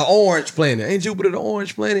 The orange planet. Ain't Jupiter the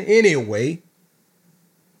orange planet? Anyway,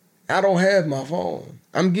 I don't have my phone.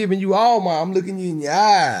 I'm giving you I'm looking you in your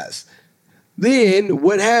eyes. Then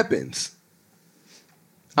what happens?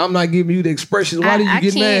 I'm not giving you the expressions. Why do you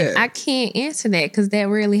get mad? I can't answer that because that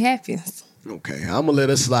rarely happens. Okay, I'm gonna let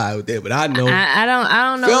her slide with that, but I know. I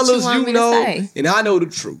don't know fellas, what you want me to say. And I know the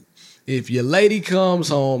truth. If your lady comes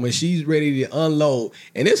home and she's ready to unload,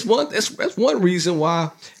 and that's one reason why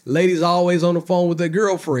ladies are always on the phone with their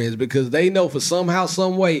girlfriends, because they know for somehow,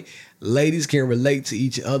 some way, ladies can relate to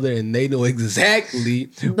each other and they know exactly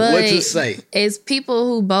what to say. As people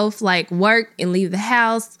who both like work and leave the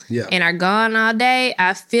house and are gone all day,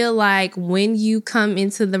 I feel like when you come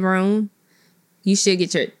into the room, you should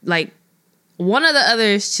get your one of the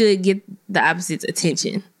others should get the opposite's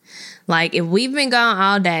attention. Like if we've been gone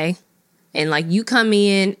all day and like you come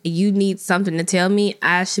in, you need something to tell me,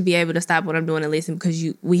 I should be able to stop what I'm doing and listen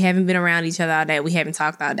because we haven't been around each other all day. We haven't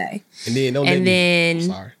talked all day. And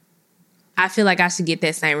then I feel like I should get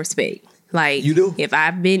that same respect. Like you do. If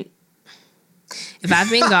I've been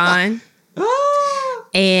gone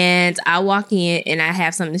and I walk in and I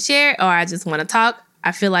have something to share or I just want to talk,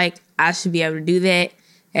 I feel like I should be able to do that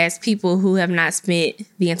as people who have not spent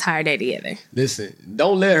the entire day together. Listen,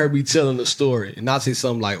 don't let her be telling the story and not say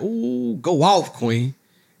something like, ooh, go off, queen.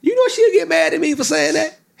 You know she'll get mad at me for saying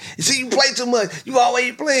that. See, you play too much. You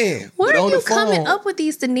always playing. Where are you coming up with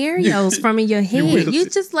these scenarios from in your head? You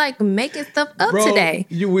just like making stuff up today.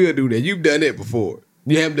 You will do that. You've done it before.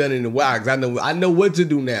 You haven't done it in a while because I know what to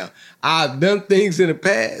do now. I've done things in the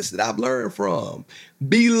past that I've learned from.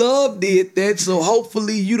 B-Love did that, so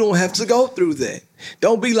hopefully you don't have to go through that.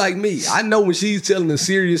 Don't be like me. I know when she's telling a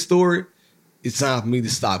serious story, it's time for me to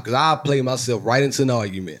stop because I'll play myself right into an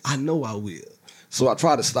argument. I know I will. So I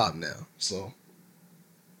try to stop now. So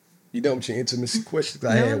you done with your intimacy questions?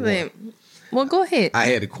 I had one. Well, go ahead. I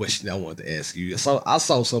had a question I wanted to ask you. I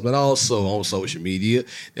saw something also on social media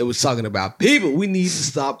that was talking about people. We need to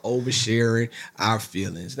stop oversharing our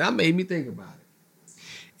feelings. That made me think about it.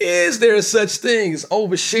 Is there such thing as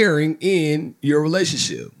oversharing in your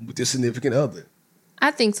relationship with your significant other? I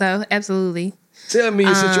think so. Absolutely. Tell me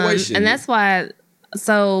a situation. And that's why,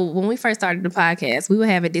 so when we first started the podcast, we would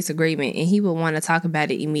have a disagreement and he would want to talk about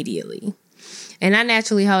it immediately. And I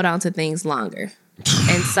naturally hold on to things longer.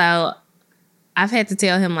 And so I've had to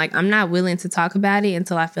tell him, like, I'm not willing to talk about it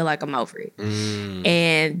until I feel like I'm over it.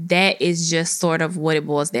 And that is just sort of what it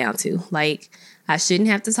boils down to. Like, I shouldn't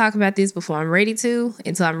have to talk about this before I'm ready to,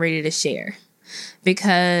 until I'm ready to share.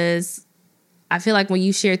 Because I feel like when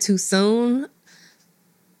you share too soon,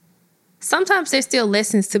 sometimes there's still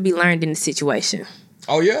lessons to be learned in the situation.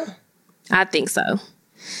 Oh, yeah? I think so.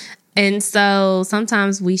 And so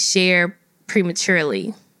sometimes we share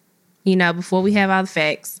prematurely, you know, before we have all the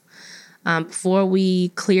facts, before we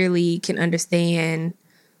clearly can understand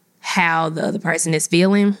how the other person is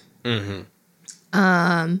feeling.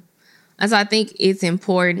 And so I think it's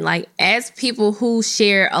important, like, as people who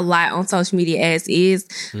share a lot on social media as is,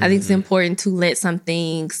 I think it's important to let some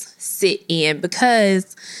things sit in,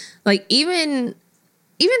 because, like, even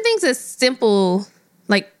things as simple,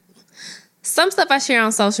 like, some stuff I share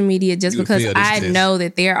on social media just because I know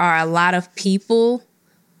that there are a lot of people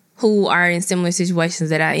who are in similar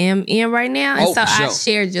situations that I am in right now. And so I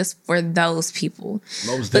share just for those people.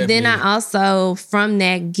 But then I also, from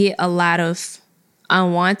that, get a lot of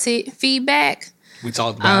unwanted feedback. We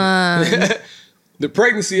talked about it. The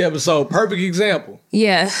pregnancy episode, perfect example.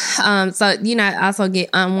 Yeah. So, you know, I also get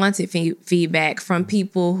unwanted feedback from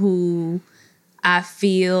people who I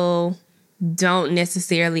feel don't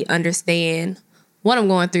necessarily understand what I'm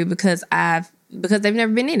going through because they've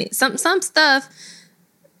never been in it. Some stuff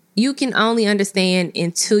you can only understand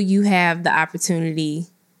until you have the opportunity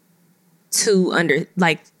to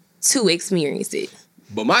experience it.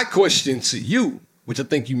 But my question to you, which I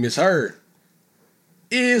think you misheard,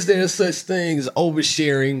 is there such thing as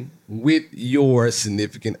oversharing with your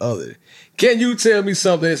significant other? Can you tell me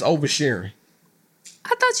something that's oversharing?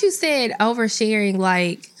 I thought you said oversharing,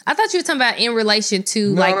 like, I thought you were talking about in relation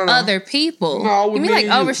to no. other people. No, you mean like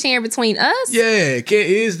oversharing between us? Yeah.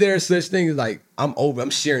 Is there such thing as like I'm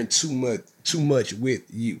sharing too much with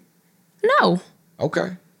you? No.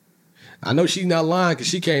 Okay. I know she's not lying because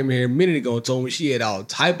she came here a minute ago and told me she had all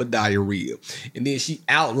type of diarrhea. And then she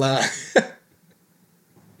outlined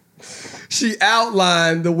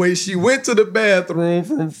the way she went to the bathroom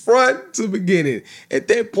from front to beginning. At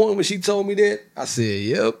that point when she told me that, I said,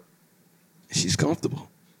 yep, she's comfortable.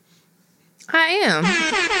 I am.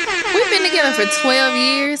 We've been together for 12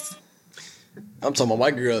 years. I'm talking about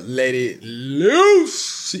my girl let it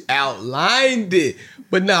loose. She outlined it.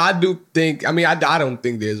 But no, I do think, I don't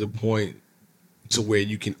think there's a point to where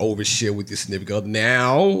you can overshare with your significant other.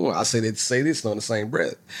 Now, I say this on the same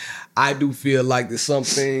breath. I do feel like there's some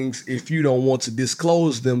things, if you don't want to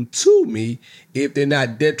disclose them to me, if they're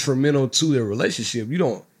not detrimental to their relationship, you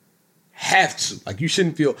don't have to. Like, you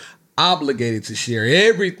shouldn't feel obligated to share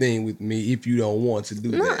everything with me if you don't want to do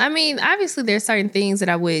that. No, I mean, obviously there's certain things that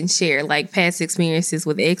I wouldn't share, like past experiences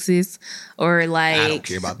with exes, or like... I don't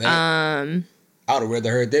care about that. I would have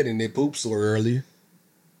rather heard that in that poop story earlier.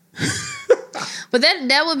 But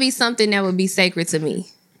that would be something that would be sacred to me.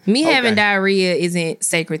 Me having diarrhea isn't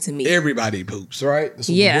sacred to me. Everybody poops, right? That's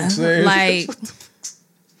what the book says. Like...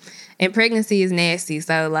 And pregnancy is nasty,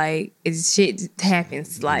 so like shit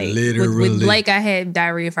happens. Like literally, with Blake, I had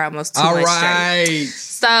diarrhea for almost 2 months straight.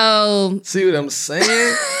 So see what I'm saying?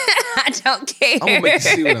 I don't care. I'm gonna make you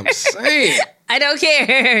see what I'm saying. I don't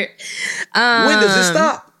care. When does it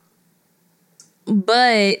stop?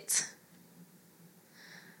 But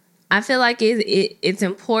I feel like it's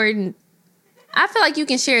important. I feel like you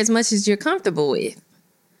can share as much as you're comfortable with.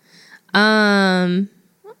 But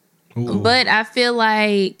I feel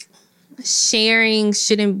like sharing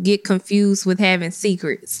shouldn't get confused with having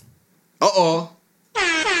secrets. You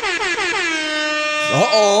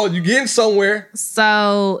getting somewhere.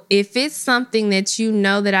 So if it's something that you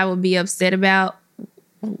know that I would be upset about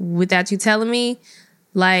without you telling me,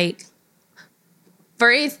 like,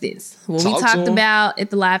 for instance, when we talked about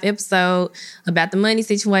at the live episode about the money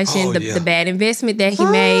situation, the bad investment that he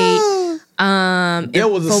made. For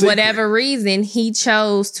whatever reason, he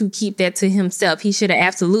chose to keep that to himself. He should have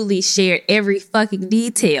absolutely shared every fucking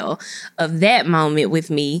detail of that moment with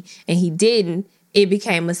me, and he didn't. It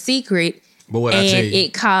became a secret,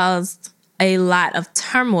 it caused a lot of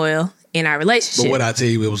turmoil in our relationship. But what I tell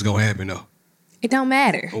you, it was gonna happen though. It don't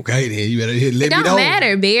matter. Okay, then you better let me know. It don't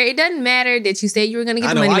matter, Bear. It doesn't matter that you said you were gonna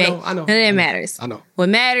get the money back. I know. None of that matters. I know. What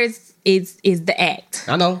matters is the act.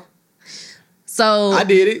 I know. So I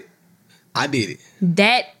did it.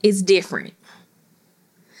 That is different.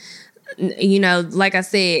 You know, like I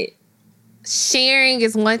said, sharing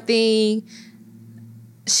is one thing.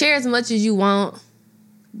 Share as much as you want.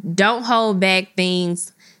 Don't hold back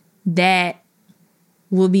things that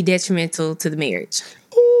will be detrimental to the marriage.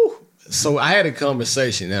 Ooh. So I had a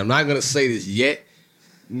conversation, and I'm not going to say this yet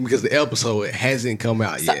because the episode hasn't come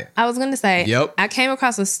out yet. I was going to say, I came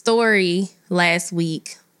across a story last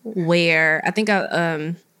week where I think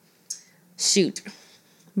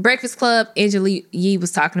Breakfast Club, Angela Yee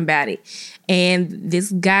was talking about it. And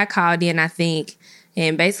this guy called in, I think,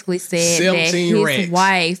 and basically said that his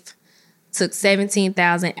wife took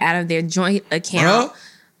 $17,000 out of their joint account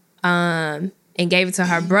and gave it to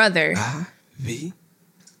her brother.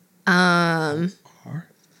 RCE.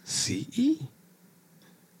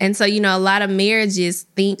 And so, you know, a lot of marriages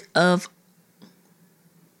think of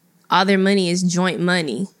all their money as joint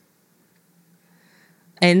money.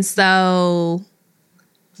 And so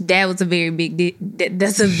that was a very big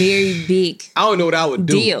that's a very big I don't know what I would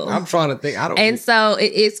do. Deal. I'm trying to think. I don't. And so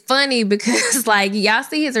it's funny because like y'all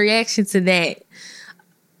see his reaction to that.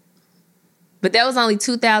 But that was only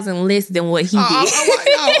 2,000 less than what he did. All right.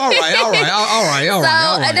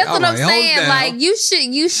 So that's what I'm saying. Like you should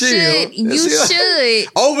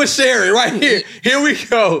oversharing right here. Here we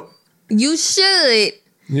go. You should.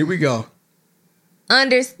 Here we go. I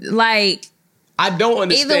don't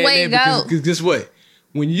understand either way that because guess what?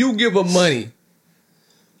 When you give a money,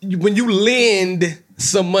 when you lend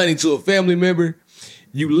some money to a family member,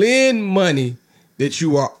 you lend money that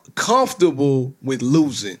you are comfortable with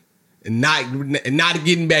losing. And not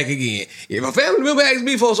getting back again. If a family member asks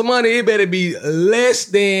me for some money, it better be less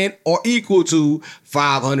than or equal to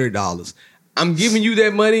 $500. I'm giving you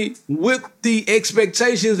that money with the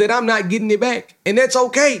expectations that I'm not getting it back. And that's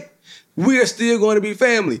okay. We are still going to be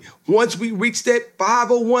family. Once we reach that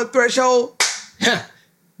 501 threshold,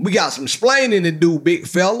 we got some explaining to do, big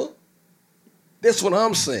fella. That's what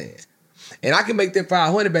I'm saying. And I can make that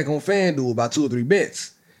 500 back on FanDuel by 2 or 3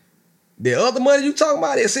 bets. The other money you talking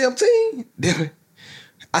about at 17,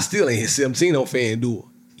 I still ain't hit 17 on FanDuel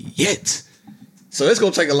yet. So it's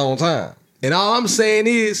going to take a long time. And all I'm saying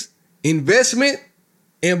is investment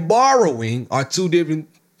and borrowing are two different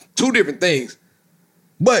things.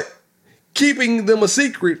 But keeping them a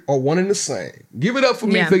secret are one and the same. Give it up for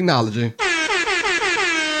me for acknowledging.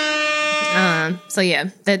 So yeah,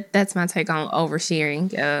 that's my take on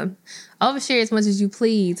oversharing. Overshare as much as you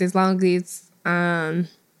please, as long as it's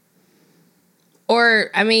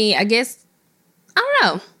I guess, I don't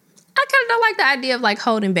know. I kind of don't like the idea of like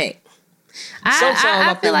holding back.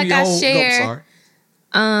 I feel like I share.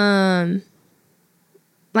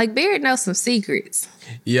 Like Barrett knows some secrets.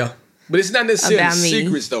 Yeah, but it's not necessarily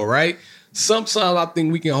secrets though, right? Sometimes I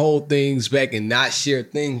think we can hold things back and not share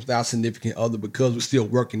things with our significant other because we're still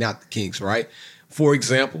working out the kinks, right? For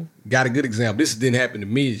example, got a good example. This didn't happen to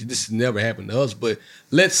me. This has never happened to us. But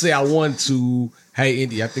let's say I wanted to, hey,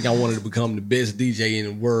 Indy, I think I wanted to become the best DJ in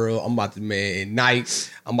the world. I'm about to, at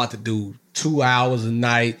night, I'm about to do 2 hours a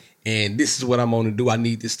night. And this is what I'm going to do. I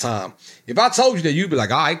need this time. If I told you that, you'd be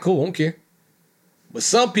like, all right, cool, I don't care. But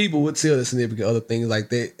some people would tell their significant other things like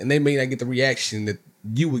that, and they may not get the reaction that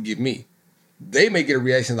you would give me. They may get a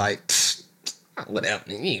reaction like, whatever,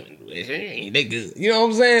 they good. You know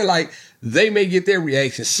what I'm saying? Like, they may get their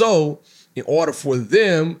reaction. So, in order for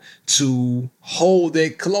them to hold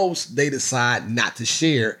that close, they decide not to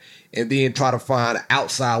share and then try to find an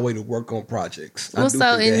outside way to work on projects. Well,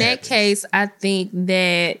 so in that case, I think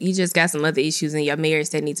that you just got some other issues in your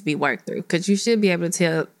marriage that need to be worked through because you should be able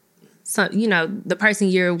to tell the person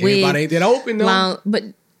you're with. Everybody ain't that open though. But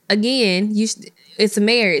again, it's a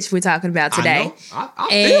marriage we're talking about today. I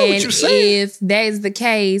feel what you're saying. If that is the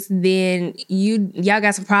case, then y'all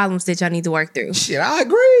got some problems that y'all need to work through. Shit, I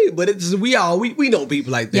agree. But it's we know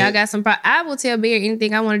people like that. Y'all got some I will tell Barry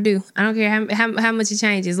anything I want to do. I don't care how much it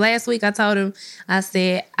changes. Last week I told him, I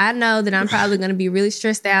said, I know that I'm probably going to be really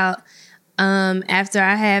stressed out after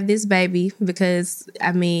I have this baby because,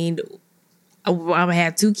 I'm going to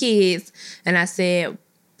have 2 kids. And I said,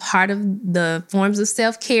 part of the forms of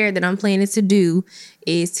self-care that I'm planning to do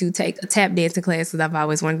is to take a tap dancing class because I've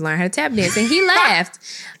always wanted to learn how to tap dance. And he laughed.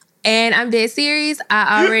 And I'm dead serious.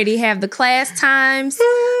 I already have the class times.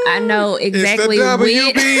 I know exactly when.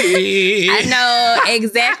 I know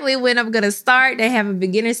exactly when I'm going to start. They have a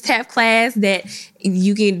beginner's tap class that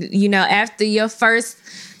you can, after your first...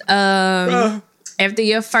 After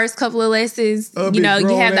your first couple of lessons, you have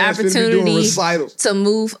the opportunity to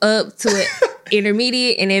move up to an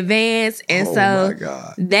intermediate and advanced. And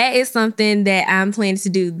that is something that I'm planning to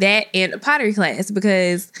do, that and a pottery class,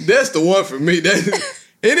 because... That's the one for me.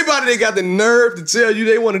 Anybody that got the nerve to tell you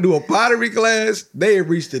they want to do a pottery class, they have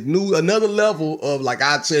reached another level of like,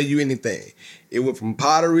 I'll tell you anything. It went from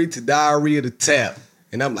pottery to diarrhea to tap.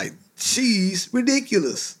 And I'm like, she's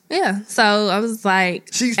ridiculous. Yeah. So I was like,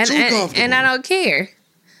 she's too comfortable. And I don't care.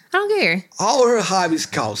 I don't care. All her hobbies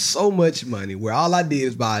cost so much money where all I did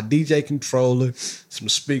is buy a DJ controller, some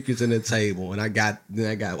speakers and a table. And I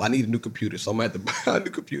need a new computer. So I'm going to have to buy a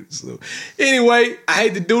new computer. So anyway, I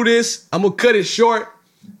hate to do this. I'm going to cut it short.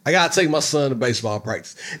 I got to take my son to baseball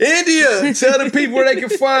practice. India, tell the people where they can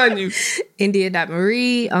find you.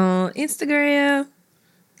 India.Marie on Instagram.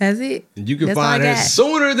 That's it. And you can find her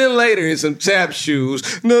sooner than later in some tap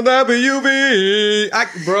shoes. No,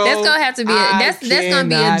 WB. Bro, that's gonna have to be that's gonna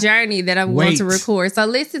be a journey that I'm going to record. So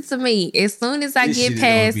listen to me. As soon as I get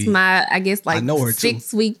past my, I guess like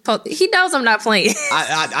 6 week post, he knows I'm not playing.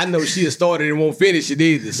 I know she has started and won't finish it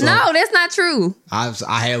either. So no, that's not true. I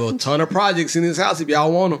have a ton of projects in this house if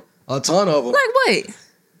y'all want them. A ton of them. Like what?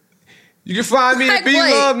 You can find me at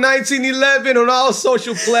BLove1911 on all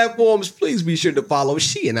social platforms. Please be sure to follow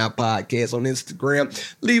She and I Podcast on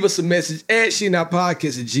Instagram. Leave us a message at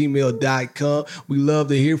sheandipodcast@gmail.com. We love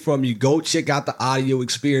to hear from you. Go check out the audio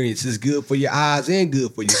experience. It's good for your eyes and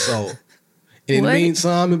good for your soul. And in the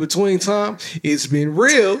meantime, in between time, it's been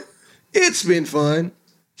real. It's been fun.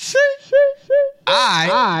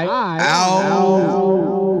 I out.